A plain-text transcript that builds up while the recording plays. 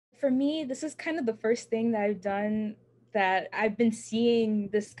For me, this is kind of the first thing that I've done that I've been seeing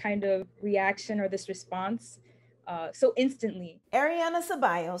this kind of reaction or this response so instantly. Ariana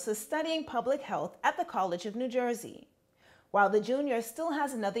Ceballos is studying public health at the College of New Jersey. While the junior still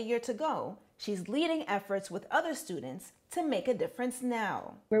has another year to go, she's leading efforts with other students to make a difference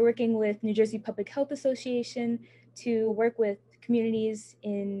now. We're working with New Jersey Public Health Association to work with communities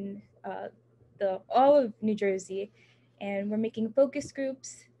in all of New Jersey, and we're making focus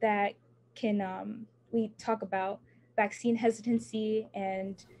groups that can we talk about vaccine hesitancy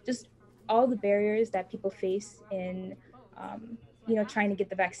and just all the barriers that people face in trying to get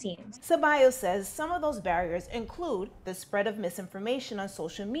the vaccines. Ceballos says some of those barriers include the spread of misinformation on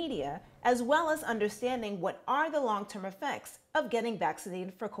social media, as well as understanding what are the long-term effects of getting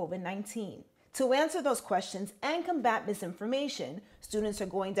vaccinated for COVID-19. To answer those questions and combat misinformation, students are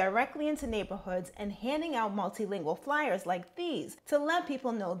going directly into neighborhoods and handing out multilingual flyers like these to let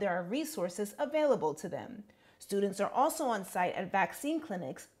people know there are resources available to them. Students are also on site at vaccine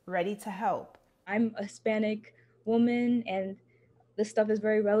clinics ready to help. I'm a Hispanic woman, and this stuff is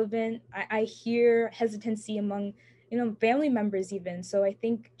very relevant. I hear hesitancy among, family members even. So I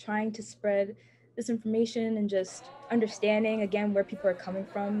think trying to spread this information and just understanding, again, where people are coming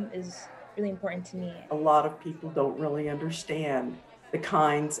from is really important to me. A lot of people don't really understand the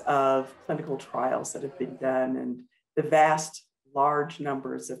kinds of clinical trials that have been done and the vast, large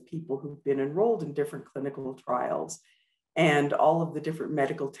numbers of people who've been enrolled in different clinical trials and all of the different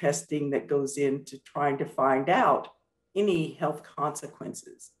medical testing that goes into trying to find out any health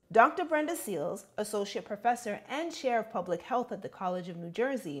consequences. Dr. Brenda Seals, Associate Professor and Chair of Public Health at the College of New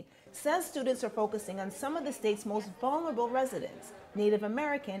Jersey, says students are focusing on some of the state's most vulnerable residents, Native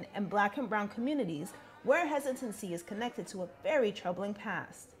American and Black and Brown communities, where hesitancy is connected to a very troubling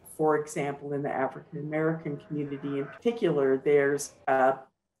past. For example, in the African American community in particular, there's a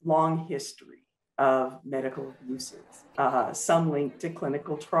long history of medical abuses, some linked to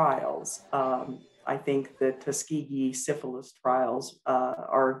clinical trials. I think the Tuskegee syphilis trials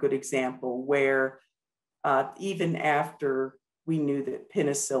are a good example where even after we knew that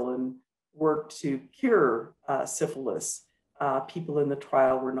penicillin worked to cure syphilis, people in the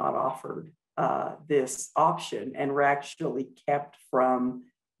trial were not offered this option and were actually kept from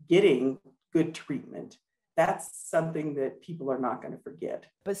getting good treatment. That's something that people are not going to forget.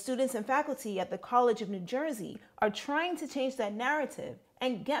 But students and faculty at the College of New Jersey are trying to change that narrative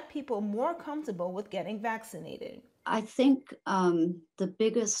and get people more comfortable with getting vaccinated. I think the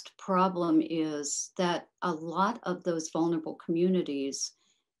biggest problem is that a lot of those vulnerable communities,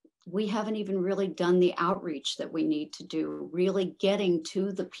 we haven't even really done the outreach that we need to do, really getting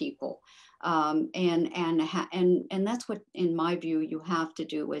to the people. And that's what, in my view, you have to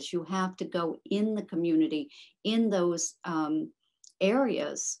do, is you have to go in the community, in those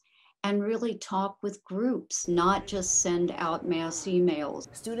areas, and really talk with groups, not just send out mass emails.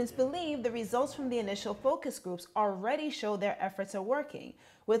 Students believe the results from the initial focus groups already show their efforts are working,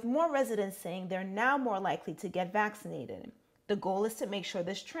 with more residents saying they're now more likely to get vaccinated. The goal is to make sure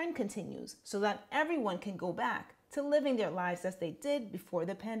this trend continues so that everyone can go back to living their lives as they did before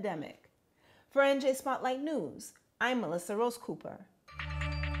the pandemic. For NJ Spotlight News, I'm Melissa Rose Cooper.